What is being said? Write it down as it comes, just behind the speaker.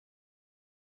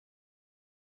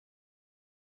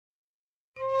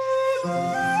Hi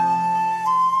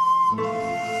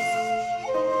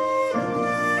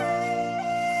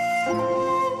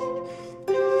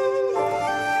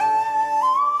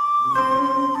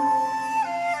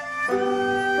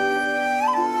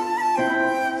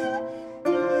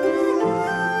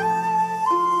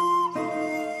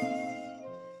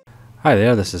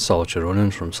there, this is Solitary Ronin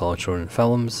from Solitary Ronin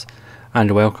Films, and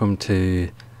welcome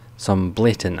to some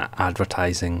blatant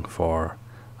advertising for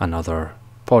another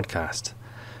podcast.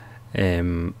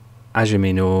 As you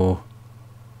may know,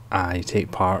 I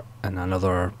take part in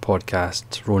another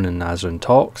podcast, Ronin Nazrin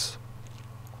Talks,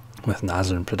 with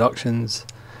Nazrin Productions,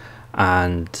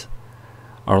 and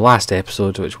our last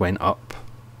episode, which went up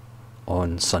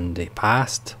on Sunday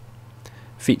past,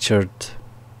 featured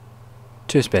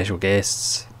two special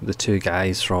guests, the two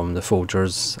guys from the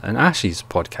Folgers and Ashes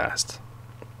podcast.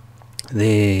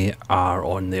 They are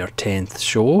on their 10th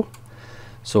show,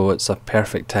 so it's a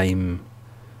perfect time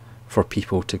for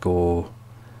people to go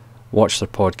watch their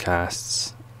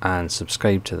podcasts and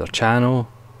subscribe to their channel.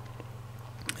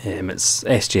 It's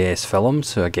SJS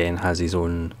Films, who again has his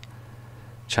own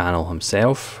channel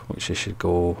himself, which you should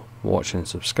go watch and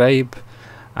subscribe,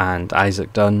 and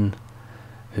Isaac Dunn,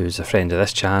 who's a friend of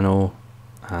this channel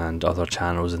and other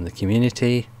channels in the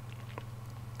community,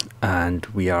 and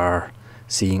we are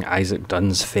seeing Isaac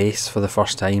Dunn's face for the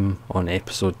first time on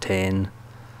episode 10,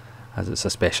 as it's a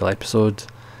special episode.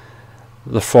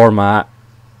 The format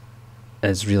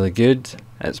is really good.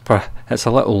 It's a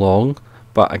little long,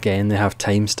 but again they have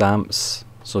timestamps,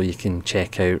 so you can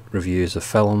check out reviews of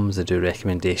films. They do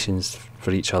recommendations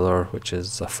for each other, which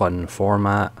is a fun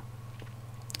format.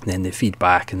 Then they feed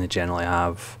back, and they generally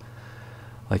have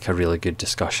like a really good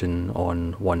discussion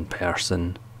on one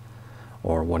person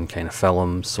or one kind of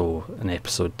film. So in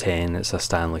episode 10 it's a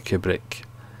Stanley Kubrick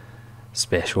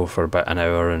special for about an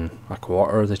hour and a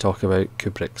quarter. They talk about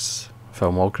Kubrick's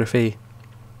filmography.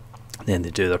 Then they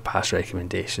do their past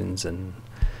recommendations and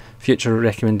future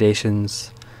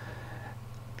recommendations.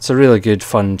 It's a really good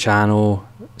fun channel.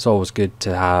 It's always good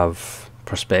to have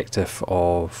perspective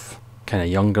of kind of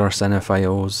younger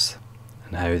cinephiles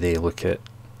and how they look at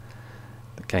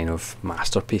kind of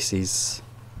masterpieces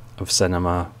of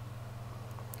cinema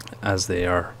as they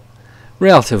are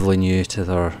relatively new to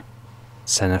their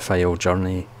cinephile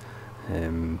journey.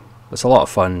 It's a lot of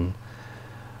fun.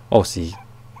 Obviously,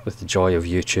 with the joy of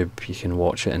YouTube, you can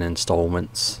watch it in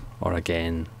installments, or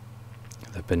again,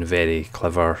 they've been very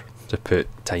clever to put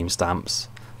timestamps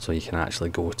so you can actually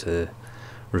go to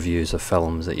reviews of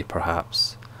films that you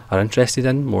perhaps are interested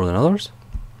in more than others.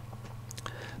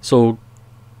 So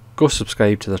go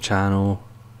subscribe to their channel,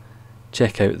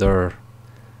 check out their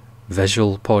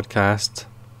visual podcast,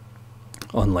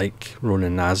 unlike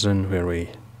Ronin Nazrin, where we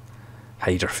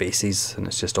hide our faces and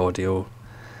it's just audio.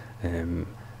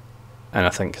 And I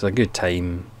think it's a good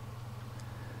time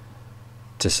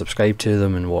to subscribe to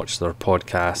them and watch their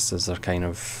podcasts, as they're kind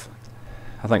of,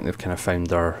 I think they've kind of found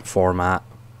their format,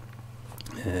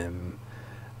 and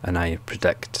I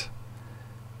predict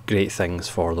great things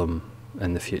for them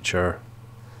in the future,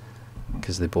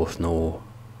 because they both know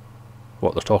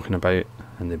what they're talking about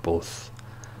and they both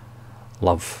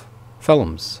love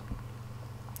films.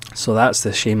 So that's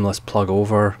the shameless plug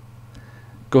over.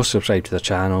 Go subscribe to their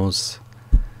channels.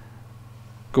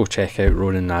 Go check out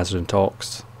Ronin Nazrin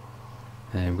Talks.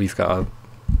 We've got a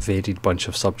varied bunch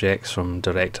of subjects, from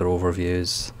director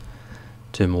overviews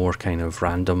to more kind of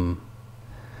random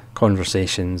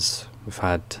conversations. We've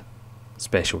had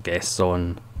special guests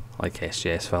on, like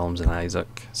SJS Films and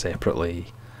Isaac separately.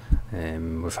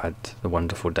 We've had the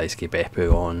wonderful Daisuke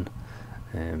Beppu on.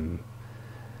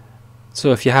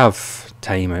 So if you have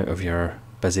time out of your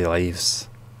busy lives,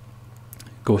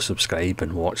 go subscribe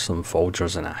and watch some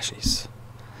Folgers and Ashes.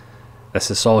 This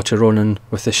is Solitary Ronin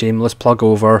with the shameless plug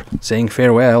over, saying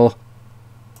farewell.